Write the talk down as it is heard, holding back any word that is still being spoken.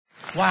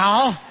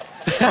Wow.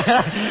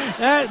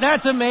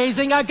 That's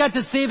amazing. I've got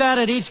to see that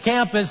at each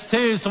campus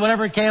too. So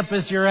whatever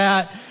campus you're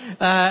at,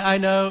 I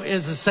know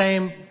is the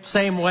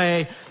same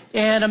way.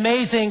 And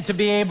amazing to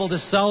be able to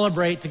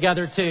celebrate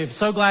together too.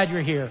 So glad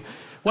you're here.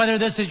 Whether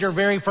this is your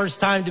very first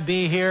time to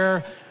be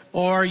here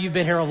or you've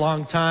been here a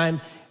long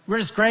time, we're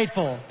just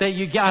grateful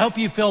that I hope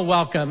you feel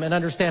welcome and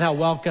understand how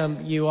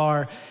welcome you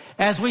are.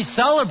 As we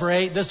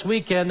celebrate this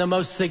weekend, the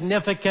most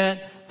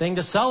significant thing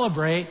to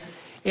celebrate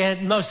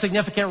and most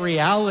significant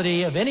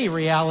reality of any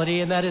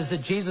reality, and that is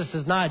that Jesus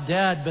is not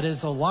dead but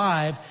is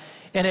alive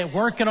and at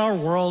work in our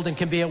world and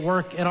can be at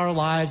work in our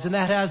lives, and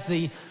that has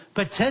the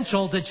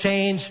potential to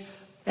change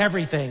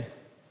everything.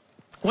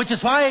 Which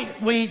is why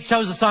we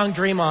chose the song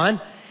Dream On.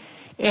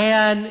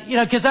 And,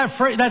 because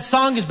that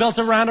song is built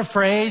around a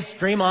phrase,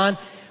 Dream On,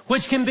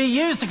 which can be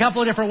used a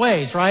couple of different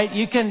ways, right?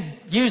 You can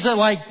use it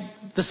like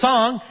the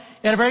song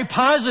in a very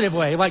positive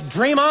way, like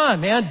dream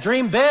on, man,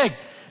 dream big,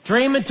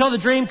 dream until the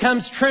dream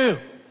comes true.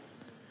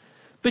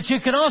 But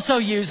you can also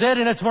use it,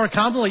 and it's more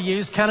commonly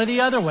used kind of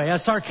the other way, a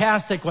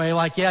sarcastic way,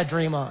 like, yeah,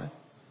 dream on,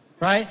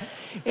 right?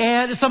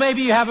 And so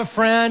maybe you have a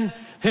friend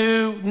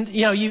who,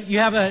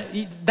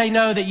 they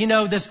know that you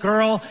know this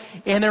girl,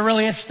 and they're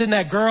really interested in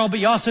that girl, but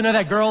you also know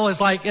that girl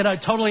is like in a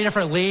totally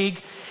different league.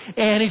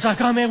 And he's like,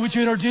 oh man, would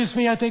you introduce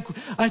me? I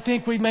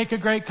think we'd make a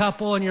great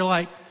couple. And you're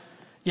like,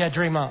 yeah,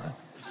 dream on.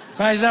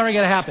 Right? It's never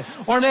going to happen.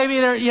 Or maybe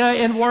they're,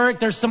 in work,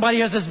 there's somebody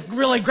who has this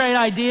really great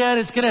idea and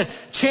it's going to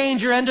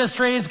change your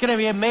industry. It's going to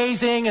be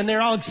amazing. And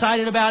they're all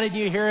excited about it.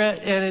 You hear it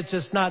and it's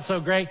just not so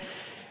great.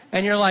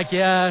 And you're like,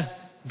 yeah,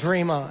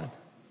 dream on.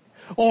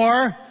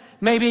 Or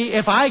maybe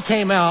if I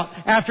came out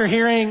after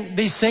hearing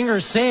these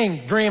singers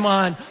sing Dream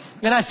On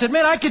and I said,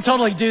 man, I could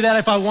totally do that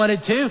if I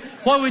wanted to.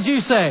 What would you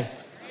say?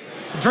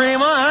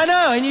 Dream on. I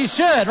know, and you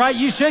should, right?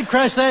 You should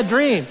crush that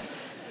dream.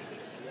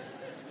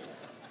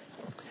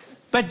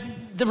 But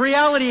the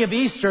reality of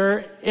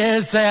Easter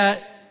is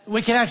that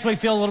we can actually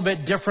feel a little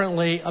bit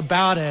differently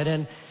about it.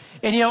 And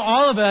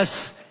all of us,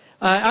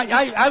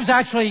 I was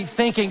actually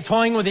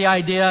toying with the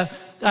idea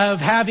of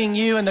having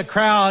you in the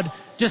crowd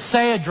just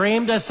say a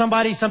dream to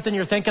somebody, something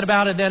you're thinking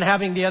about, and then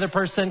having the other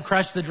person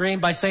crush the dream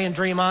by saying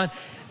dream on.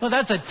 Well,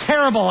 that's a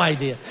terrible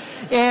idea.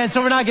 And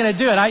so we're not going to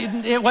do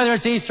it. Whether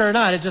it's Easter or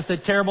not, it's just a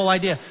terrible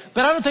idea.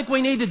 But I don't think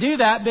we need to do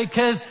that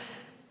because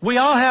we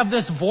all have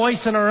this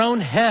voice in our own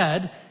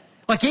head.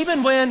 Like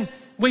even when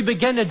we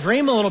begin to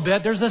dream a little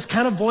bit, there's this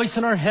kind of voice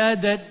in our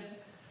head that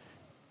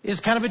is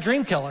kind of a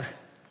dream killer.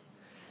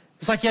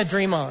 It's like, yeah,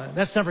 dream on.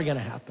 That's never going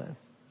to happen.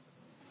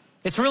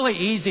 It's really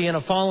easy in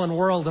a fallen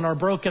world, in our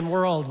broken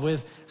world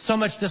with so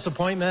much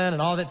disappointment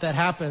and all that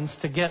happens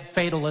to get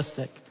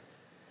fatalistic.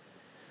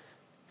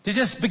 To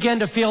just begin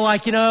to feel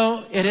like,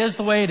 it is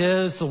the way it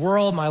is, the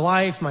world, my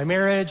life, my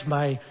marriage,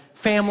 my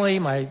family,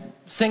 my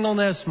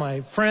singleness,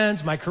 my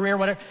friends, my career,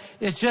 whatever.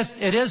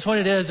 It is what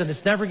it is and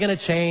it's never going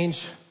to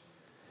change.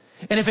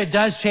 And if it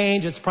does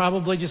change, it's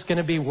probably just going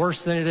to be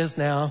worse than it is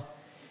now.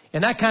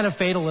 And that kind of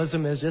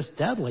fatalism is just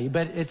deadly,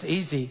 but it's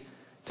easy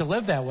to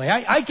live that way.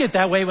 I get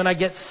that way when I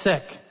get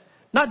sick.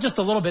 Not just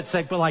a little bit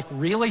sick, but like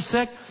really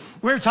sick.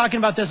 We were talking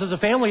about this as a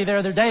family the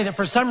other day that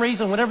for some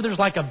reason, whenever there's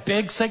like a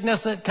big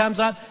sickness that comes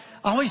up,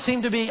 I always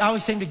seem to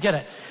get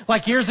it.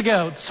 Like years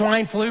ago,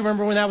 swine flu,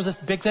 remember when that was a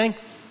big thing?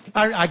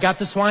 I got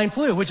the swine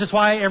flu, which is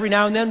why every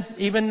now and then,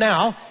 even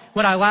now,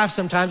 when I laugh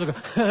sometimes, I go,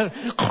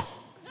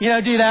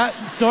 do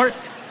that sort.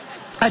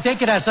 I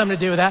think it has something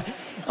to do with that.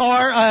 Or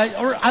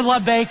I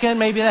love bacon,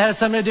 maybe that has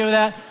something to do with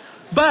that.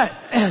 But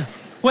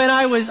when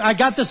I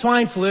got the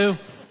swine flu,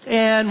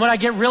 and when I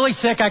get really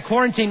sick, I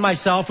quarantine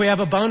myself. We have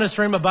a bonus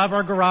room above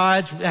our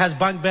garage. It has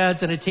bunk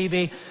beds and a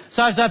TV.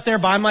 So I was up there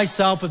by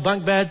myself with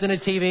bunk beds and a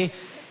TV.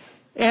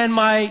 And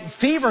my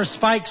fever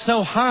spiked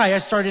so high, I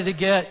started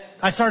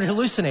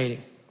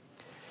hallucinating.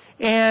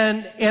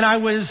 And I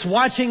was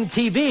watching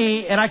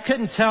TV and I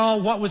couldn't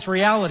tell what was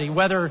reality,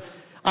 whether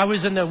I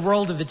was in the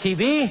world of the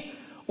TV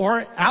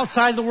or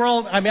outside the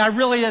world. I mean, I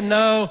really didn't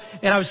know.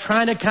 And I was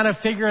trying to kind of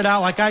figure it out.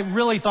 Like I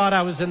really thought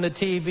I was in the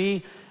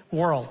TV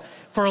world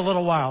for a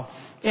little while.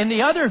 And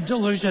the other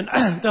delusion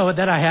though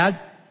that I had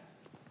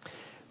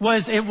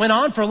was it went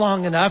on for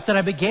long enough that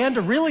I began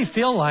to really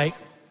feel like,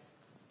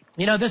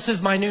 this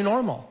is my new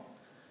normal.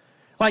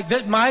 Like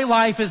that my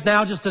life is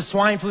now just a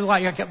swine flu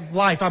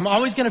life. I'm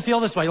always going to feel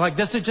this way. Like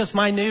this is just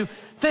my new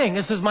thing.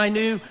 This is my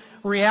new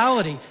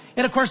reality.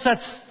 And of course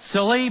that's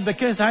silly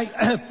because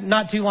I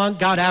not too long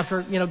got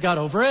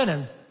over it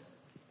and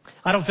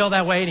I don't feel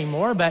that way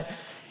anymore. But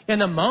in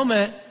the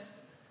moment,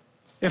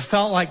 it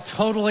felt like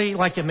totally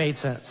like it made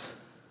sense.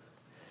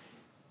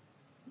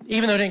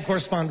 Even though it didn't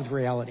correspond with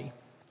reality.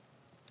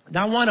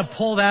 Now I want to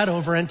pull that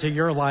over into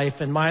your life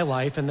and my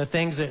life and the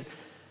things that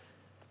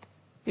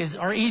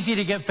are easy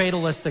to get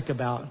fatalistic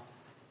about.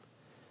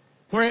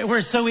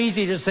 We're so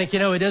easy to just think,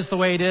 it is the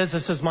way it is.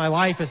 This is my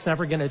life. It's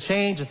never going to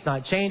change. It's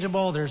not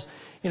changeable. There's,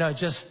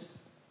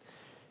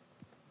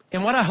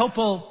 and what I hope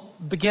we'll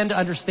begin to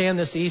understand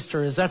this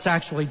Easter is that's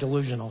actually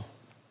delusional.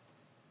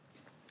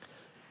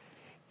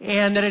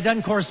 And that it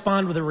doesn't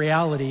correspond with the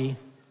reality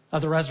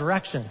of the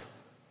resurrection.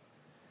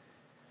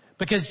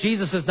 Because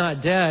Jesus is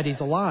not dead,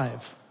 he's alive.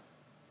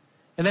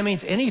 And that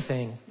means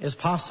anything is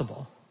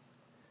possible.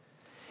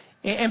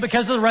 And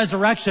because of the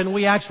resurrection,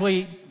 we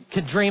actually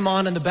can dream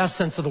on in the best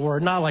sense of the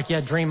word. Not like,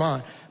 yeah, dream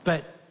on,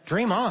 but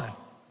dream on.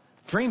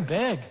 Dream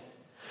big.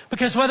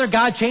 Because whether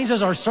God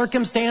changes our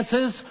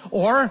circumstances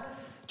or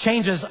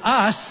changes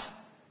us,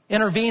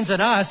 intervenes in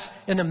us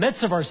in the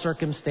midst of our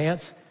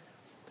circumstance,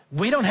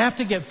 we don't have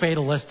to get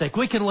fatalistic.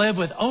 We can live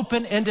with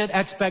open-ended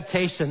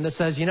expectation that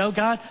says, you know,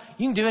 God,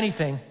 you can do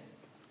anything.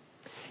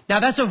 Now,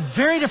 that's a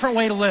very different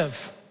way to live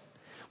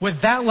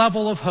with that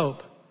level of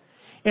hope.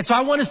 And so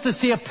I want us to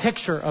see a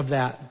picture of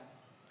that.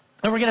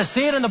 And we're going to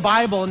see it in the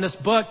Bible in this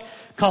book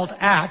called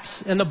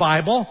Acts in the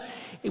Bible,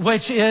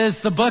 which is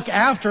the book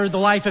after the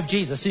life of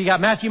Jesus. So you got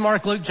Matthew,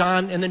 Mark, Luke,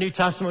 John in the New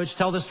Testament, which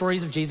tell the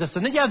stories of Jesus.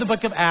 And then you have the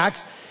book of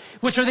Acts,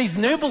 which are these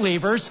new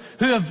believers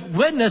who have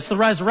witnessed the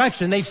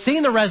resurrection. They've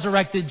seen the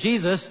resurrected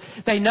Jesus.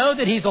 They know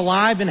that he's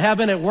alive in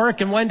heaven at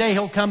work, and one day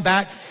he'll come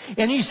back.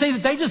 And you see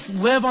that they just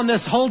live on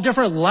this whole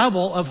different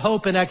level of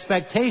hope and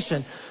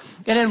expectation.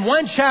 And in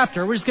one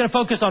chapter, we're just going to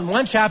focus on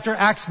one chapter,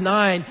 Acts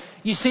 9,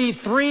 you see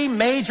three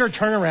major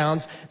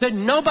turnarounds that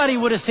nobody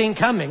would have seen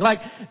coming. Like,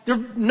 there's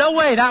no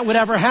way that would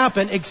ever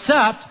happen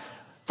except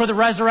for the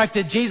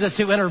resurrected Jesus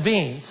who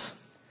intervenes.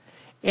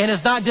 And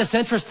is not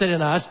disinterested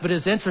in us, but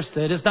is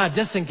interested. Is not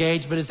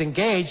disengaged, but is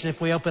engaged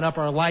if we open up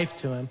our life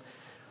to him.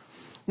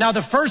 Now,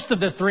 the first of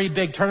the three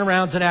big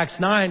turnarounds in Acts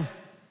 9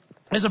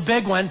 is a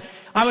big one.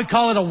 I would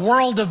call it a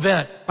world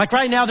event. Like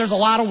right now, there's a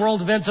lot of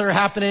world events that are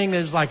happening.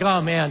 There's like,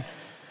 oh man,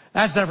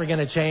 that's never going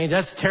to change.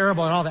 That's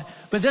terrible and all that.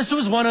 But this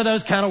was one of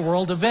those kind of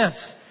world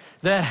events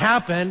that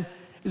happened.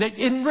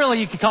 And really,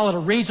 you could call it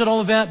a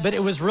regional event, but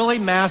it was really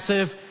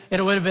massive. And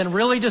it would have been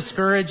really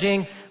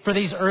discouraging for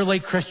these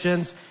early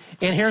Christians.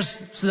 And here's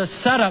the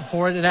setup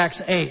for it in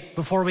Acts 8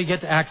 before we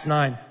get to Acts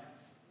 9.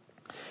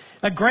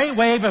 A great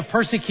wave of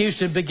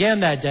persecution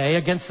began that day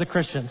against the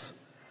Christians,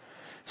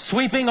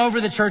 sweeping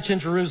over the church in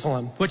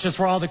Jerusalem, which is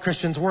where all the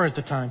Christians were at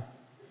the time,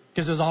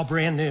 because it was all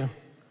brand new.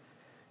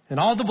 And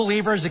all the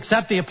believers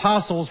except the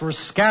apostles were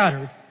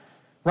scattered,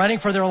 running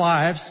for their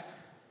lives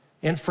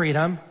in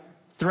freedom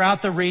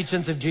throughout the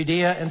regions of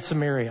Judea and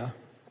Samaria.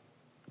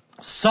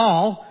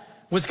 Saul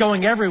was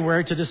going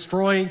everywhere to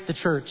destroy the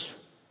church.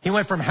 He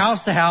went from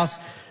house to house,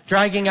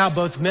 dragging out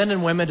both men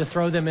and women to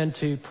throw them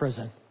into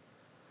prison.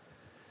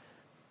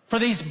 For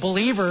these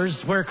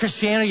believers, where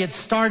Christianity had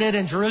started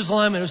in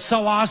Jerusalem, it was so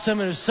awesome,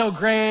 it was so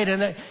great,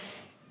 and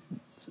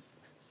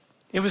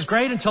it was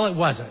great until it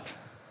wasn't.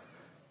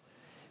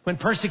 When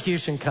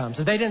persecution comes,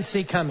 that they didn't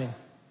see coming.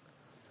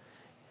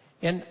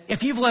 And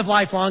if you've lived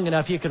life long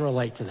enough, you can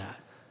relate to that.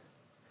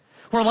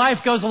 Where life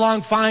goes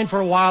along fine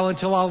for a while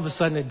until all of a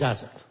sudden it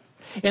doesn't.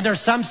 And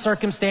there's some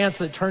circumstance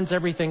that turns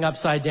everything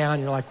upside down.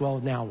 You're like, well,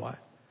 now what?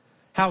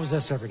 How is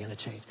this ever going to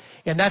change?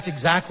 And that's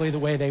exactly the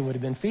way they would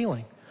have been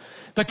feeling.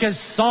 Because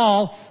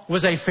Saul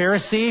was a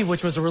Pharisee,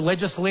 which was a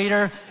religious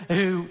leader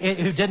who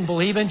didn't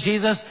believe in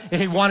Jesus,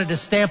 and he wanted to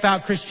stamp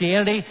out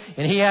Christianity,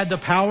 and he had the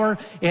power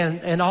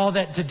and all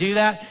that to do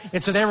that.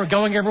 And so they were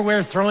going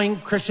everywhere, throwing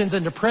Christians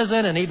into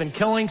prison and even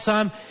killing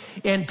some.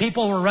 And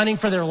people were running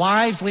for their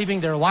lives, leaving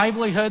their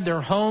livelihood,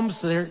 their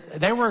homes.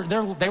 They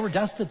were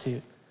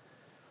destitute.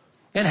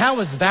 And how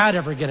was that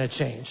ever going to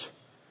change?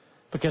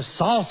 Because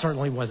Saul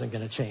certainly wasn't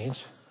going to change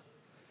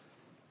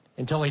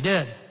until he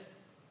did.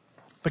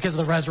 Because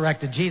the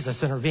resurrected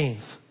Jesus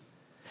intervenes.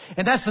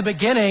 And that's the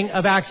beginning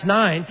of Acts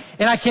 9.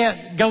 And I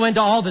can't go into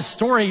all the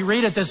story.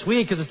 Read it this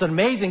week because it's an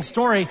amazing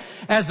story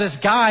as this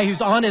guy who's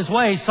on his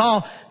way,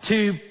 Saul,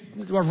 to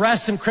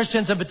arrest some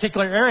Christians in a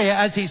particular area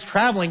as he's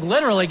traveling,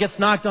 literally gets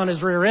knocked on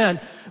his rear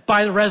end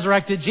by the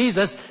resurrected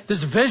Jesus.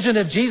 This vision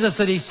of Jesus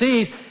that he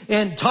sees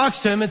and talks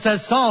to him and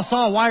says, Saul,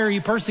 Saul, why are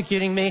you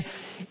persecuting me?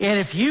 And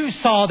if you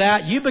saw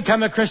that, you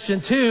become a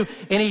Christian too.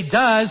 And he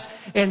does.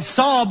 And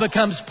Saul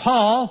becomes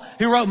Paul,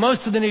 who wrote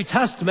most of the New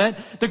Testament.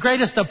 The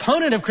greatest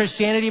opponent of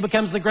Christianity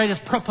becomes the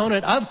greatest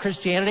proponent of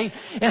Christianity.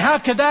 And how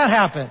could that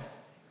happen?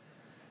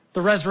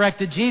 The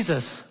resurrected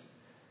Jesus,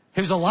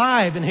 who's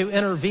alive and who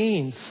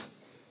intervenes.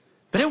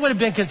 But it would have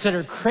been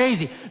considered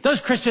crazy.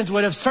 Those Christians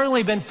would have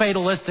certainly been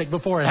fatalistic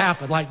before it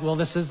happened. Like, well,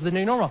 this is the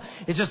new normal.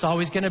 It's just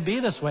always going to be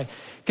this way.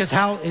 Because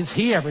how is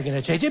he ever going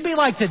to change? It'd be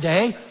like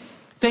today,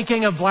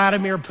 thinking of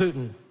Vladimir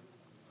Putin.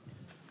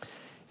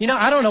 You know,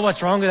 I don't know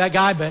what's wrong with that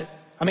guy, but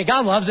I mean,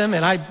 God loves him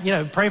and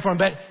I, pray for him,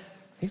 but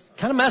he's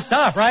kind of messed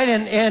up, right?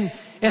 And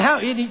how,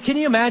 can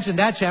you imagine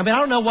that? I mean, I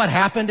don't know what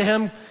happened to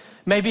him.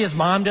 Maybe his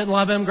mom didn't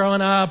love him growing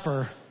up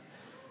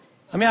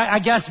I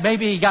guess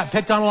maybe he got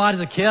picked on a lot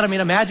as a kid. I mean,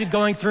 imagine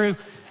going through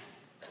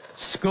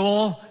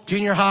school,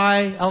 junior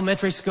high,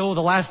 elementary school with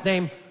the last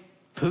name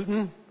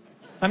Putin.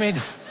 I mean,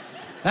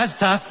 that's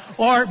tough.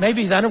 Or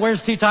maybe his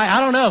underwear's too tight.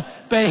 I don't know.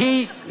 But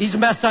he's a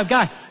messed up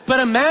guy. But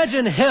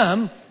imagine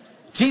him,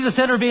 Jesus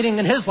intervening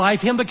in his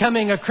life, him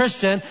becoming a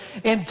Christian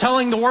and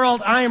telling the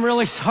world, I am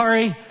really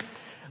sorry.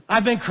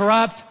 I've been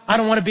corrupt. I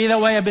don't want to be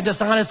that way. I've been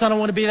dishonest. I don't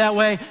want to be that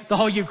way. The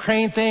whole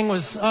Ukraine thing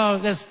was,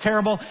 that's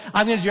terrible.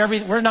 I'm going to do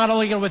everything. We're not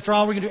only going to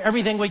withdraw, we're going to do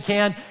everything we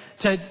can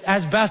to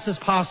as best as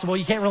possible.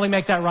 You can't really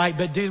make that right,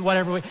 but do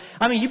whatever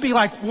you'd be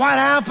like, what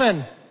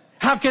happened?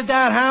 How could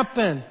that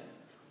happen?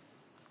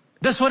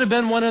 This would have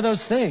been one of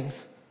those things.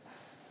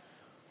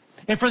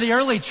 And for the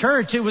early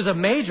church, it was a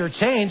major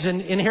change.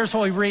 And here's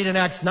what we read in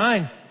Acts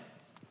 9.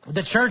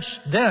 The church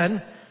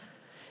then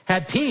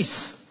had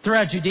peace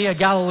throughout Judea,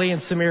 Galilee,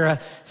 and Samaria,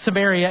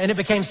 and it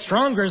became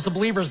stronger as the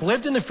believers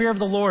lived in the fear of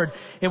the Lord.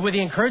 And with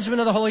the encouragement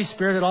of the Holy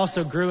Spirit, it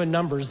also grew in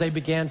numbers. They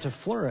began to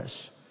flourish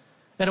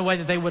in a way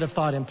that they would have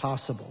thought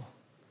impossible.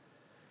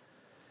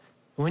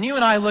 When you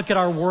and I look at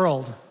our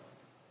world,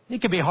 it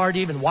can be hard to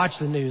even watch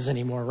the news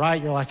anymore,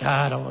 right? You're like,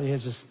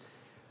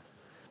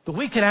 but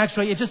we can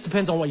actually, it just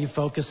depends on what you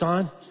focus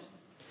on.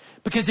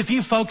 Because if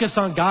you focus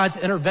on God's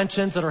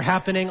interventions that are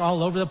happening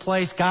all over the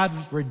place,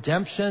 God's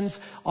redemptions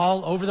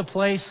all over the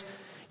place,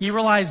 you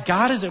realize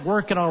God is at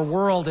work in our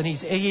world and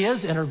He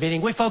is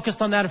intervening. We focused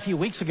on that a few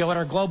weeks ago at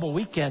our global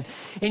weekend.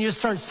 And you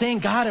start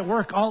seeing God at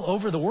work all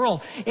over the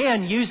world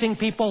and using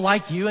people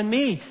like you and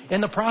me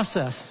in the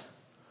process.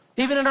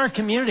 Even in our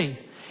community.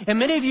 And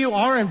many of you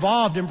are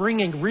involved in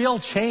bringing real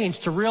change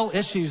to real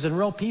issues and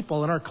real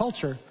people in our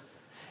culture.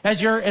 As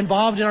you're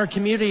involved in our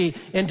community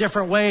in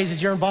different ways,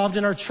 as you're involved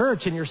in our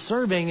church and you're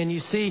serving and you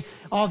see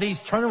all these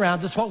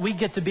turnarounds, it's what we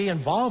get to be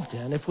involved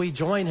in if we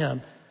join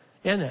Him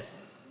in it.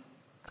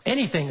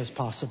 Anything is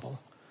possible.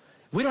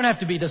 We don't have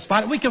to be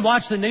despondent. We can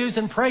watch the news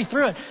and pray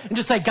through it and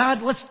just say,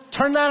 God, let's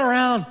turn that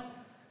around.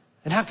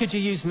 And how could you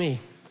use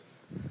me?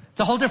 It's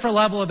a whole different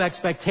level of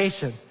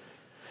expectation.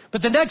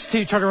 But the next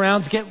two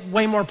turnarounds get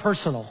way more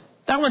personal.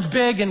 That one's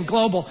big and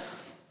global.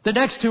 The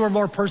next two are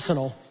more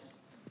personal.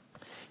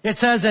 It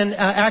says in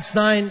Acts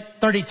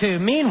 9:32,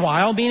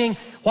 meanwhile, meaning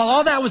while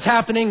all that was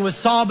happening with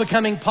Saul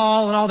becoming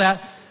Paul and all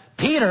that,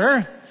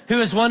 Peter, who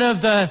is one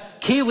of the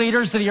key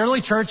leaders of the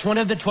early church, one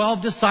of the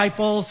 12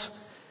 disciples,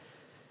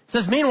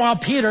 says, meanwhile,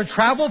 Peter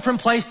traveled from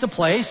place to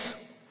place,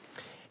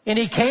 and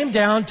he came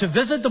down to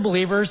visit the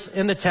believers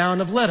in the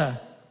town of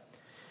Lydda.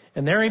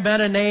 And there he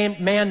met a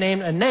man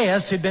named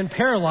Aeneas who'd been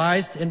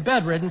paralyzed and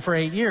bedridden for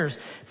 8 years.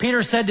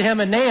 Peter said to him,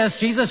 Aeneas,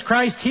 Jesus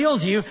Christ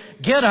heals you.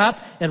 Get up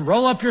and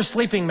roll up your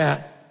sleeping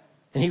mat.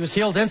 And he was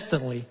healed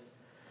instantly.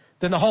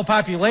 Then the whole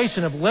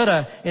population of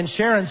Lydda and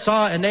Sharon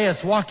saw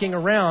Aeneas walking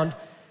around,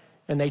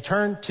 and they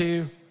turned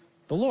to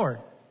the Lord.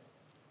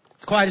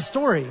 It's quite a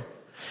story.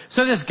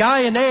 So this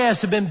guy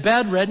Aeneas had been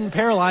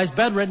paralyzed,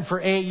 bedridden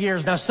for 8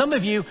 years. Now some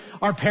of you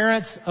are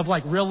parents of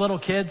like real little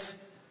kids.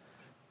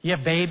 You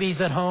have babies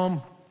at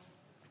home,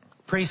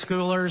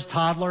 preschoolers,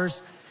 toddlers.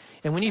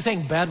 And when you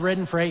think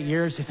bedridden for 8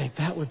 years, you think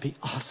that would be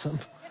awesome.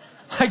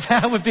 Like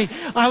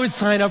I would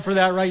sign up for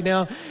that right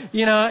now.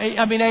 8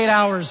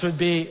 hours would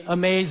be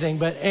amazing,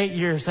 but 8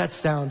 years, that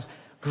sounds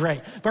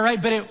great. But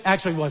it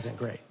actually wasn't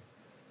great.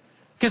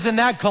 Because in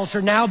that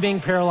culture, now being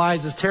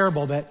paralyzed is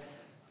terrible, but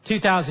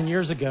 2,000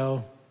 years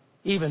ago,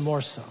 even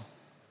more so.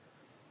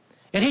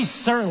 And he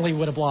certainly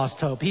would have lost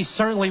hope. He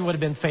certainly would have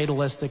been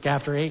fatalistic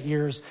after 8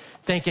 years,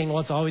 thinking, well,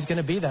 it's always going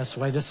to be this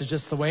way. This is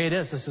just the way it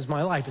is. This is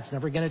my life. It's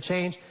never going to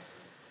change.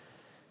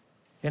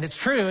 And it's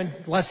true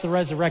unless the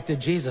resurrected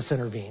Jesus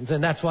intervenes.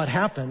 And that's what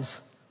happens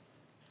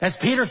as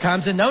Peter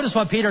comes. And notice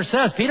what Peter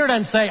says. Peter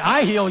doesn't say,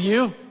 I heal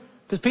you,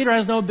 because Peter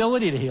has no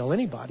ability to heal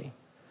anybody.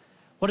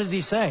 What does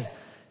he say?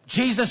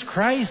 Jesus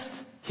Christ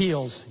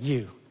heals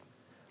you.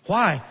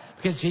 Why?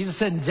 Because Jesus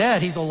isn't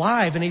dead. He's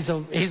alive and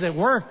he's at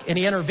work and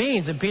he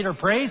intervenes. And Peter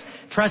prays,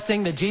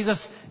 trusting that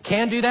Jesus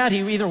can do that. He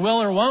either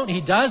will or won't.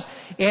 He does.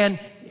 And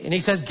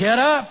he says, get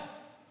up.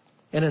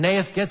 And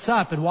Aeneas gets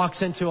up and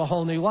walks into a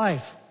whole new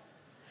life.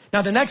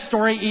 Now the next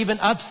story even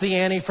ups the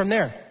ante from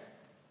there.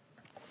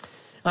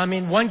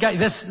 One guy,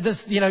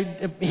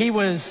 he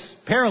was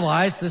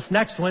paralyzed. This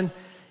next one,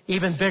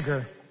 even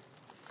bigger.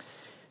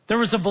 There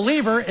was a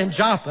believer in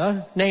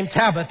Joppa named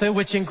Tabitha,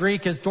 which in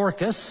Greek is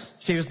Dorcas.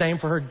 She was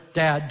named for her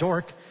dad,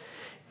 Dork.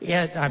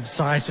 And I'm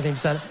sorry, I shouldn't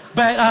have said it.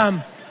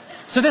 But,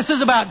 so this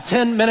is about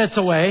 10 minutes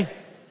away.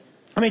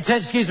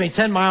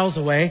 10 miles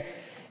away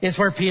is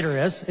where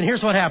Peter is. And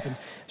here's what happens.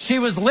 She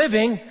was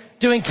living,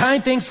 doing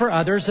kind things for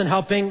others and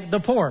helping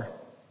the poor.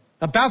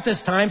 About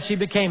this time, she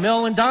became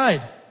ill and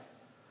died.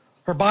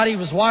 Her body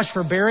was washed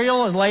for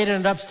burial and laid in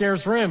an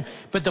upstairs room.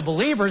 But the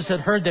believers had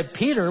heard that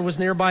Peter was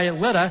nearby at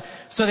Lydda,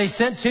 so they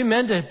sent 2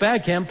 men to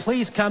beg him,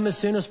 please come as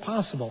soon as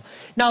possible.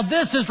 Now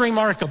this is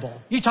remarkable.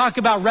 You talk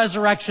about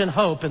resurrection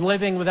hope and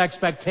living with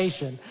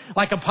expectation,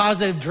 like a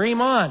positive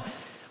dream on.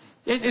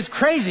 It's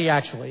crazy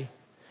actually,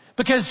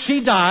 because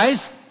she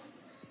dies,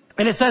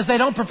 and it says they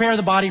don't prepare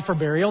the body for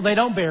burial, they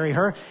don't bury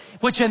her,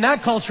 which in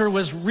that culture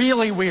was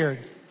really weird.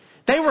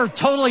 They were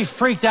totally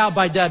freaked out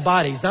by dead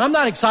bodies. Now I'm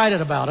not excited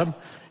about them.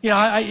 You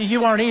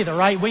aren't either,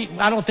 right?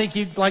 I don't think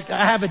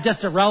I have a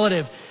distant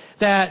relative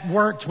that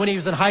worked when he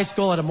was in high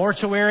school at a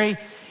mortuary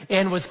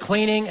and was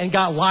cleaning and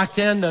got locked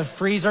in the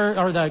freezer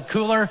or the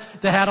cooler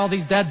that had all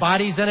these dead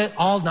bodies in it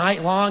all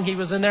night long. He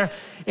was in there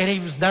and he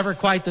was never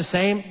quite the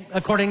same,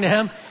 according to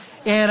him.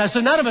 And so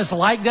none of us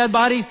like dead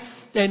bodies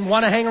and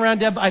want to hang around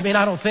dead.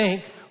 I don't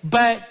think.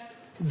 But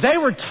they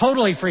were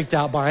totally freaked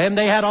out by him.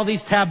 They had all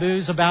these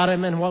taboos about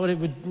him and what it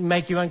would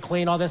make you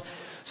unclean, all this.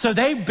 So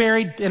they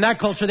buried, in that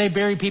culture, they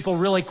buried people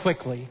really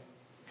quickly.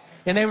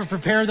 And they would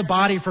prepare the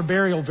body for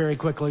burial very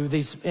quickly with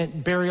these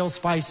burial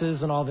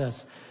spices and all this.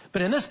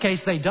 But in this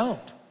case, they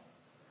don't.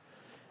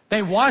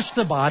 They wash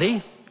the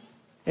body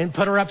and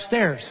put her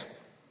upstairs.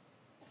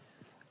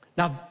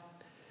 Now,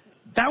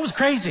 that was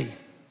crazy.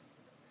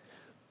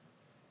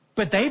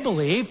 But they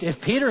believed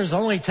if Peter is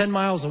only 10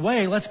 miles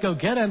away, let's go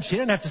get him. She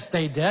didn't have to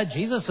stay dead.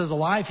 Jesus is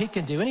alive. He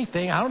can do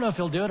anything. I don't know if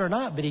he'll do it or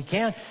not, but he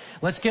can.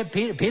 Let's get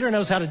Peter. Peter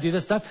knows how to do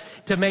this stuff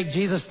to make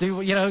Jesus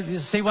do,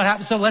 see what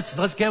happens. So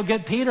let's go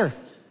get Peter.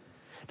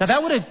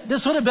 Now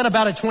this would have been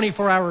about a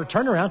 24-hour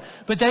turnaround,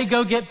 but they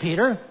go get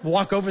Peter,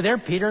 walk over there.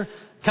 Peter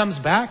comes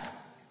back,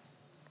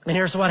 and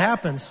here's what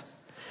happens.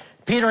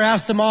 Peter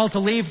asked them all to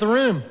leave the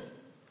room,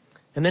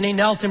 and then he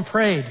knelt and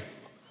prayed.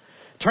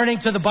 Turning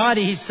to the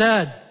body, he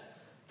said,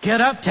 "Get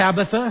up,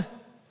 Tabitha."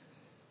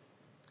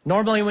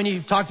 Normally when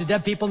you talk to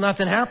dead people,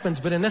 nothing happens.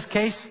 But in this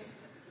case,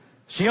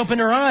 she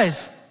opened her eyes.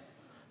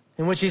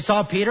 And when she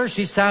saw Peter,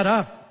 she sat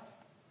up.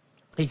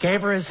 He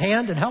gave her his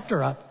hand and helped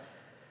her up.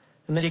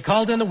 And then he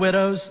called in the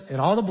widows and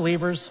all the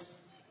believers,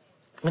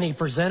 and he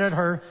presented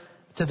her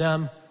to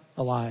them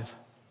alive.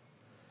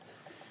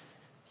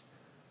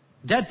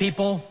 Dead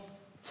people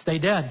stay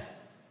dead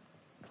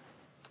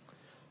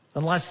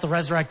unless the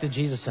resurrected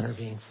Jesus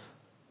intervenes.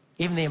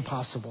 Even the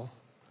impossible.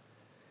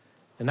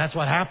 And that's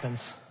what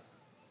happens.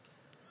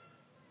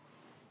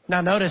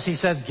 Now notice he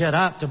says get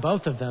up to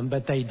both of them,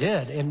 but they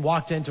did and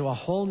walked into a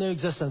whole new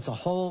existence, a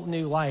whole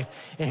new life.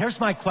 And here's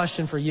my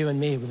question for you and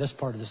me with this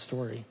part of the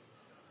story.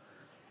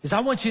 Is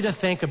I want you to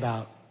think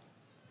about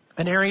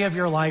an area of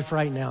your life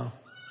right now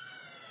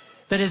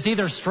that is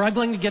either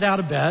struggling to get out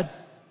of bed,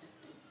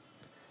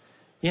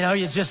 you're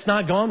just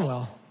not going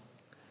well.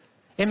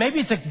 And maybe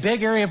it's a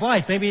big area of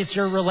life. Maybe it's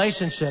your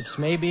relationships.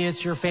 Maybe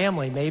it's your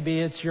family. Maybe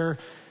it's your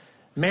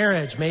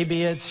marriage.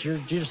 Maybe it's you're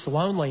just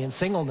lonely and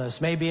singleness.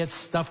 Maybe it's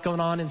stuff going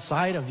on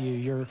inside of you,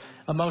 your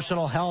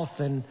emotional health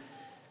and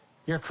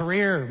your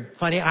career.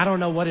 I don't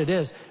know what it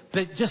is,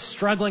 but just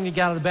struggling to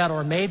get out of bed,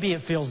 or maybe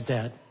it feels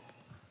dead.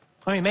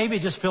 Maybe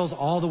it just feels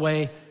all the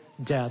way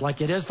dead, like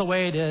it is the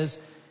way it is,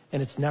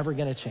 and it's never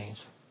going to change.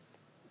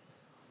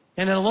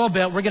 And in a little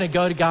bit, we're going to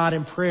go to God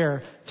in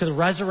prayer to the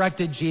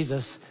resurrected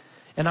Jesus.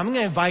 And I'm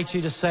going to invite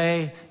you to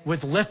say,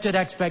 with lifted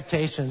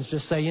expectations,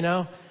 just say,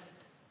 I'm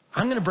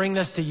going to bring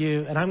this to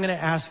you, and I'm going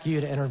to ask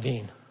you to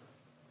intervene.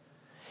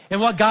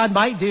 And what God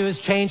might do is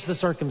change the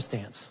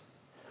circumstance.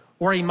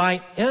 Or he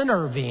might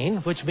intervene,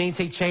 which means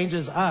he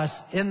changes us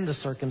in the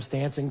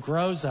circumstance and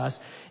grows us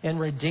and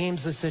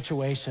redeems the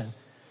situation.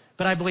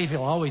 But I believe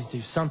he'll always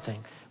do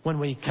something when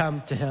we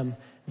come to him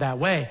that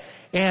way.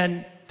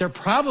 And there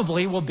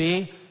probably will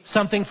be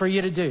something for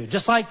you to do.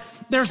 Just like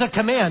there's a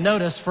command,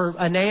 notice, for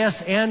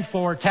Aeneas and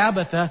for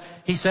Tabitha.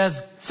 He says,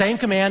 same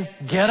command,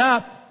 get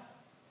up.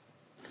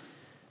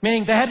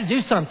 Meaning they had to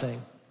do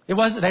something. They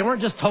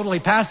weren't just totally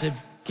passive.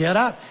 Get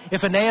up.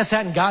 If Aeneas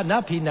hadn't gotten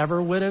up,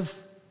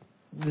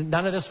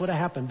 none of this would have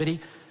happened. But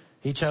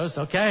he chose,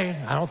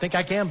 okay, I don't think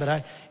I can,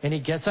 and he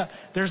gets up.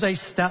 There's a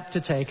step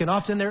to take, and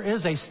often there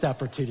is a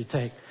step or two to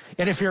take.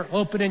 And if you're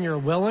open and you're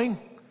willing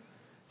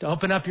to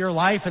open up your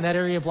life in that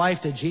area of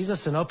life to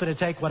Jesus and open to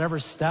take whatever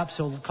steps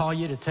he'll call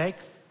you to take,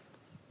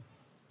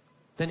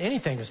 then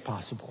anything is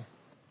possible.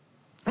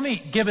 Let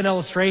me give an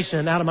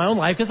illustration out of my own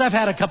life, because I've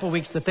had a couple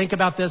weeks to think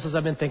about this as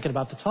I've been thinking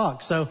about the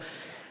talk. So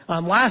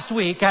last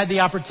week, I had the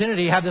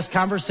opportunity to have this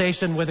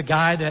conversation with a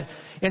guy that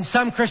in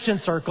some Christian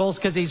circles,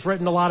 because he's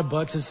written a lot of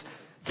books, is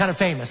kind of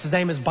famous. His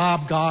name is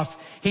Bob Goff.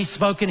 He's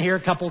spoken here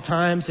a couple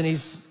times, and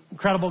he's an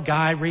incredible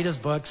guy. Read his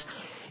books.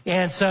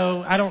 And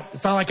so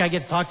it's not like I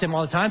get to talk to him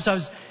all the time. So I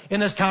was in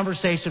this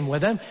conversation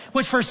with him,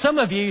 which for some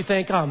of you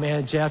think, oh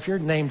man, Jeff, you're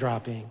name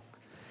dropping.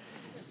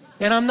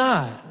 And I'm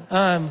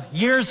not.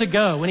 Years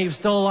ago, when he was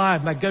still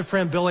alive, my good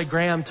friend Billy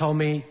Graham told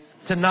me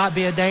to not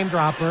be a name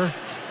dropper.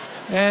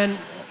 And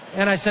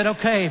I said,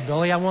 okay,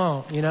 Billy, I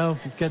won't.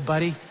 Good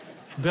buddy.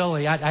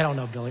 Billy, I don't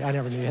know Billy. I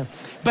never knew him.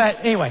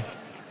 But anyway,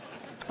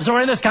 so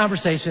we're in this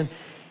conversation.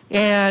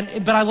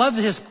 But I love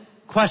his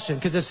question,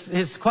 because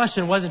his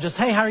question wasn't just,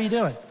 hey, how are you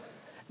doing?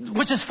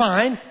 Which is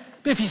fine.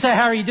 But if you say,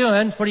 how are you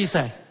doing? What do you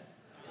say?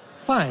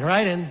 Fine,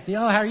 right? And,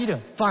 how are you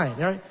doing? Fine,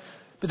 right?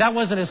 But that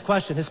wasn't his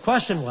question. His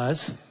question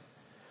was,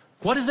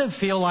 what does it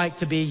feel like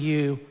to be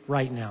you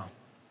right now?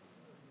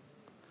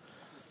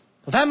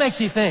 Well, that makes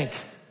you think.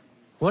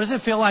 What does it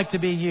feel like to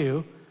be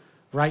you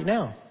right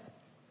now?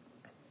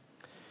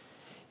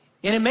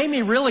 And it made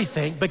me really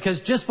think, because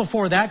just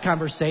before that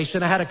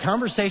conversation, I had a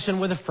conversation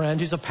with a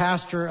friend who's a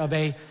pastor of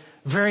a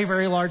very,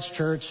 very large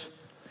church.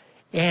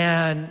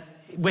 And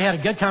we had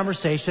a good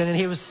conversation, and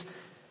he was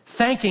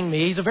thanking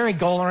me. He's a very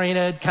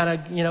goal-oriented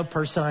kind of,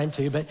 person. I am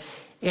too.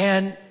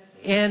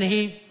 And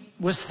he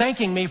was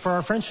thanking me for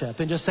our friendship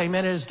and just saying,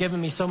 man, it has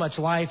given me so much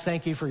life.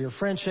 Thank you for your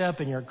friendship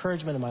and your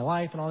encouragement in my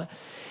life and all that.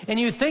 And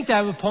you'd think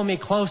that would pull me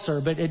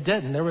closer, but it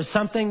didn't. There was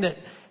something that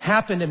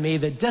happened to me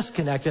that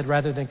disconnected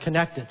rather than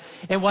connected.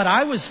 And what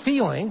I was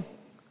feeling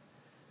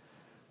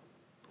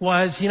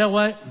was, you know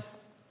what?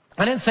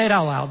 I didn't say it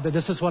out loud, but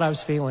this is what I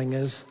was feeling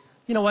is,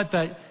 you know what?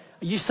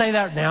 You say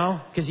that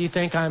now because you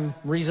think I'm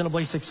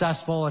reasonably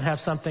successful and have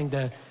something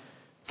to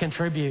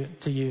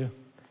contribute to you.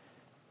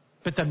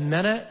 But the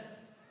minute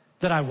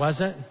that I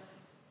wasn't,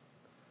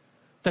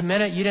 the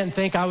minute you didn't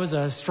think I was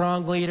a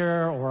strong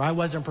leader or I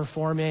wasn't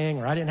performing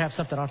or I didn't have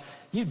something on,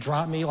 you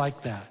dropped me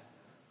like that.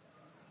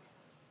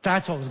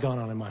 That's what was going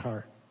on in my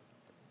heart.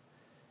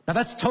 Now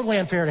that's totally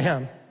unfair to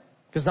him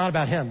because it's not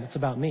about him, it's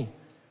about me.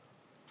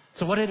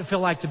 So what did it feel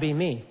like to be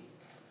me?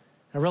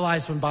 I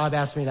realized when Bob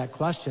asked me that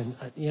question,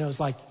 it was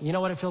like, you know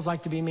what it feels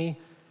like to be me?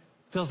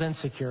 It feels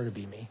insecure to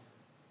be me.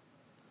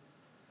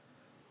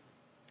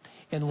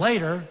 And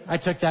later, I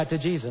took that to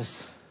Jesus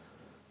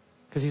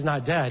because he's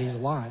not dead, he's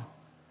alive.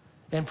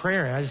 In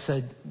prayer, I just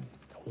said,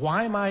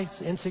 why am I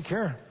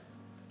insecure?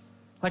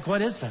 Like,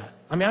 what is that?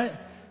 I mean,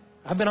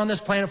 I've been on this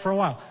planet for a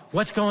while.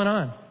 What's going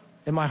on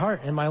in my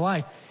heart, in my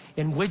life?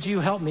 And would you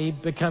help me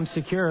become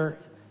secure,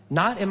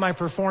 not in my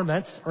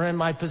performance or in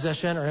my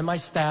position or in my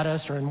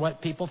status or in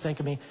what people think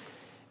of me?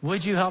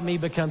 Would you help me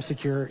become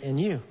secure in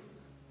you,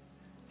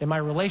 in my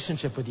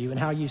relationship with you and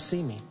how you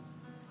see me?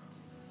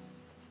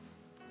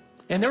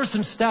 And there were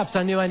some steps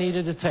I knew I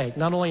needed to take,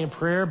 not only in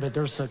prayer, but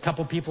there's a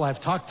couple people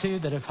I've talked to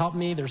that have helped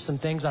me. There's some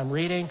things I'm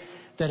reading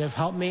that have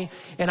helped me.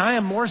 And I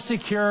am more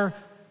secure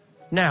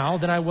now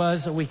than I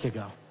was a week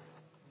ago.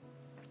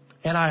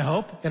 And I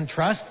hope and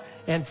trust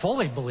and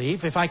fully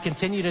believe if I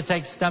continue to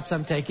take steps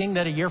I'm taking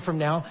that a year from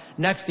now,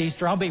 next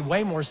Easter, I'll be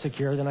way more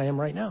secure than I am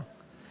right now.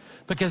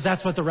 Because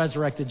that's what the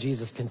resurrected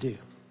Jesus can do.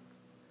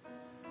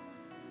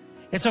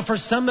 And so for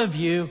some of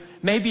you,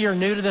 maybe you're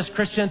new to this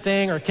Christian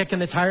thing or kicking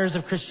the tires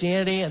of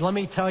Christianity. And let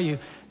me tell you,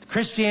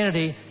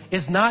 Christianity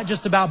is not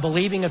just about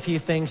believing a few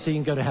things so you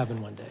can go to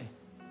heaven one day.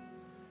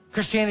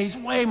 Christianity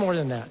is way more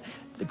than that.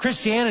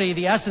 Christianity,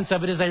 the essence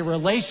of it is a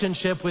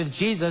relationship with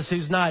Jesus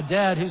who's not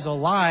dead, who's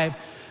alive,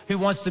 who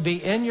wants to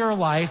be in your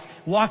life,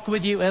 walk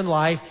with you in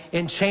life,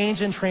 and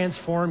change and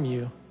transform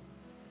you.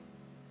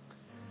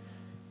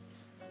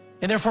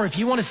 And therefore, if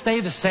you want to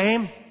stay the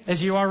same as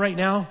you are right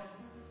now,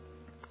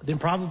 then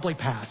probably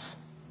pass.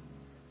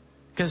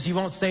 Because you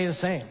won't stay the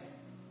same.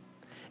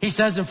 He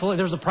says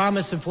there's a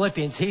promise in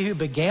Philippians, he who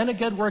began a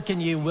good work in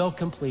you will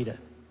complete it.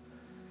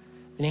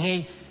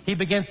 And he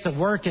begins to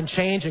work and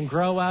change and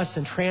grow us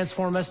and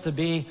transform us to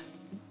be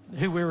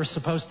who we were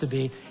supposed to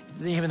be,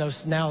 even though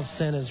now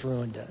sin has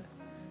ruined it.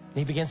 And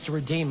he begins to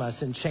redeem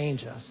us and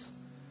change us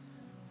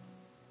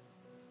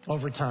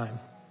over time.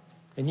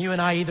 And you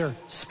and I either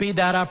speed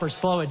that up or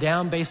slow it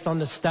down based on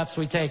the steps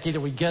we take. Either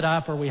we get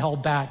up or we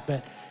hold back,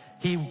 but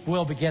he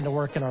will begin to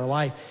work in our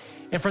life.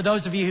 And for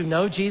those of you who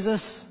know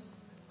Jesus,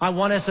 I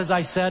want us, as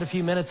I said a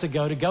few minutes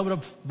ago, to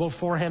go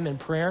before him in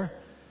prayer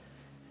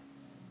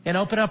and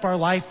open up our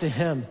life to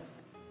him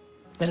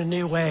in a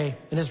new way,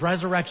 in his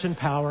resurrection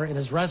power, in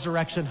his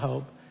resurrection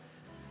hope.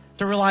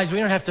 To realize we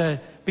don't have to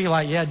be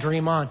like, yeah,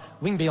 dream on.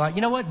 We can be like,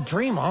 you know what?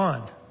 Dream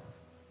on.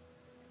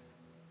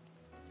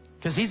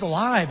 Because he's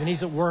alive and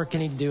he's at work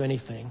and he can do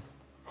anything.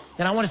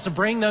 And I want us to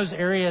bring those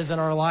areas in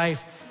our life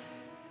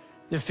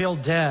that feel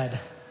dead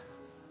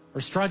or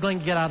struggling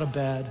to get out of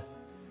bed.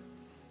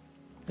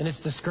 And it's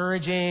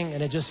discouraging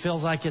and it just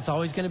feels like it's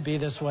always going to be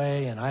this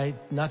way and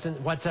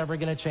what's ever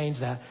going to change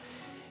that?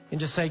 And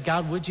just say,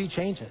 God, would you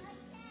change it?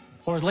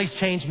 Or at least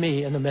change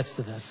me in the midst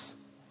of this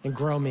and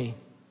grow me.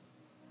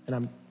 And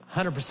I'm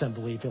 100%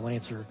 believe he'll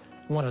answer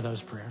one of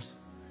those prayers.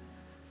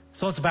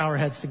 So let's bow our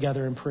heads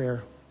together in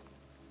prayer.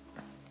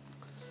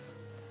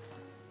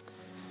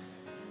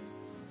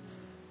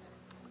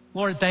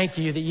 Lord, thank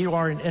you that you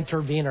are an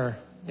intervener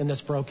in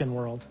this broken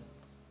world.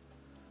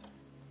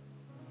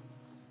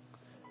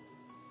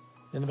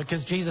 And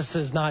because Jesus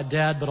is not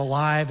dead but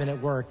alive and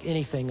at work,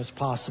 anything is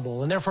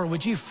possible. And therefore,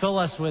 would you fill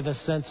us with a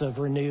sense of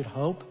renewed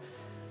hope?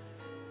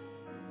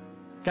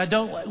 God,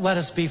 don't let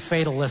us be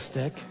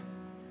fatalistic,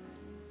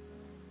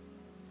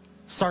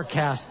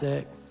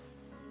 sarcastic.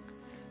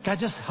 God,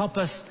 just help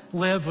us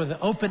live with an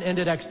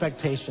open-ended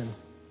expectation.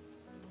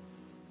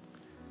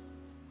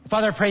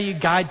 Father, I pray you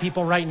guide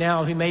people right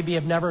now who maybe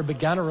have never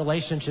begun a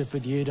relationship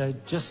with you to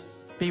just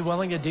be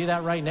willing to do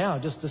that right now,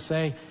 just to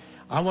say,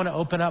 I want to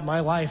open up my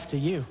life to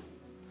you.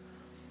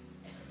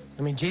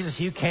 I mean, Jesus,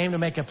 you came to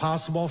make it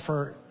possible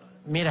for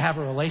me to have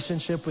a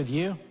relationship with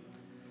you.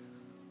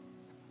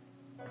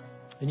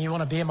 And you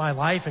want to be in my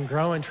life and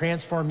grow and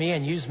transform me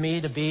and use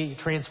me to be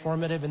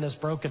transformative in this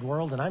broken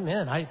world. And I'm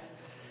in.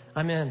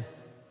 I'm in.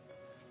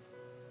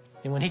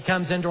 And when he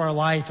comes into our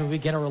life and we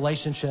get a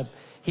relationship,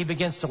 he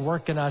begins to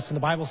work in us. And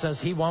the Bible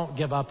says he won't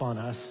give up on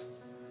us.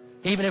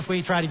 Even if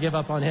we try to give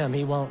up on him,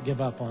 he won't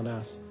give up on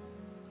us.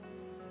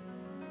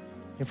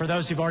 And for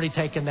those who've already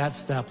taken that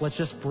step, let's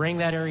just bring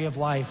that area of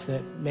life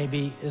that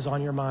maybe is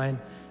on your mind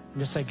and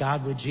just say,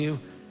 God, would you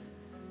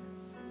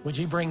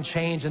bring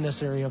change in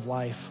this area of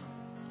life?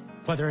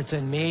 Whether it's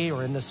in me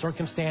or in this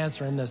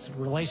circumstance or in this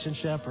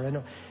relationship or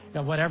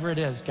in whatever it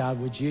is, God,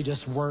 would you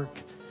just work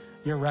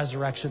your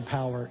resurrection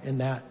power in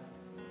that?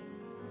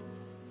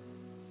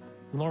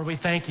 Lord, we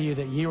thank you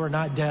that you are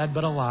not dead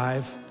but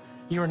alive.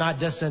 You are not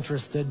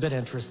disinterested, but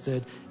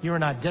interested. You are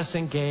not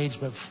disengaged,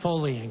 but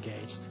fully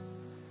engaged.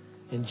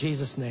 In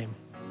Jesus' name,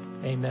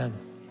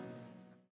 amen.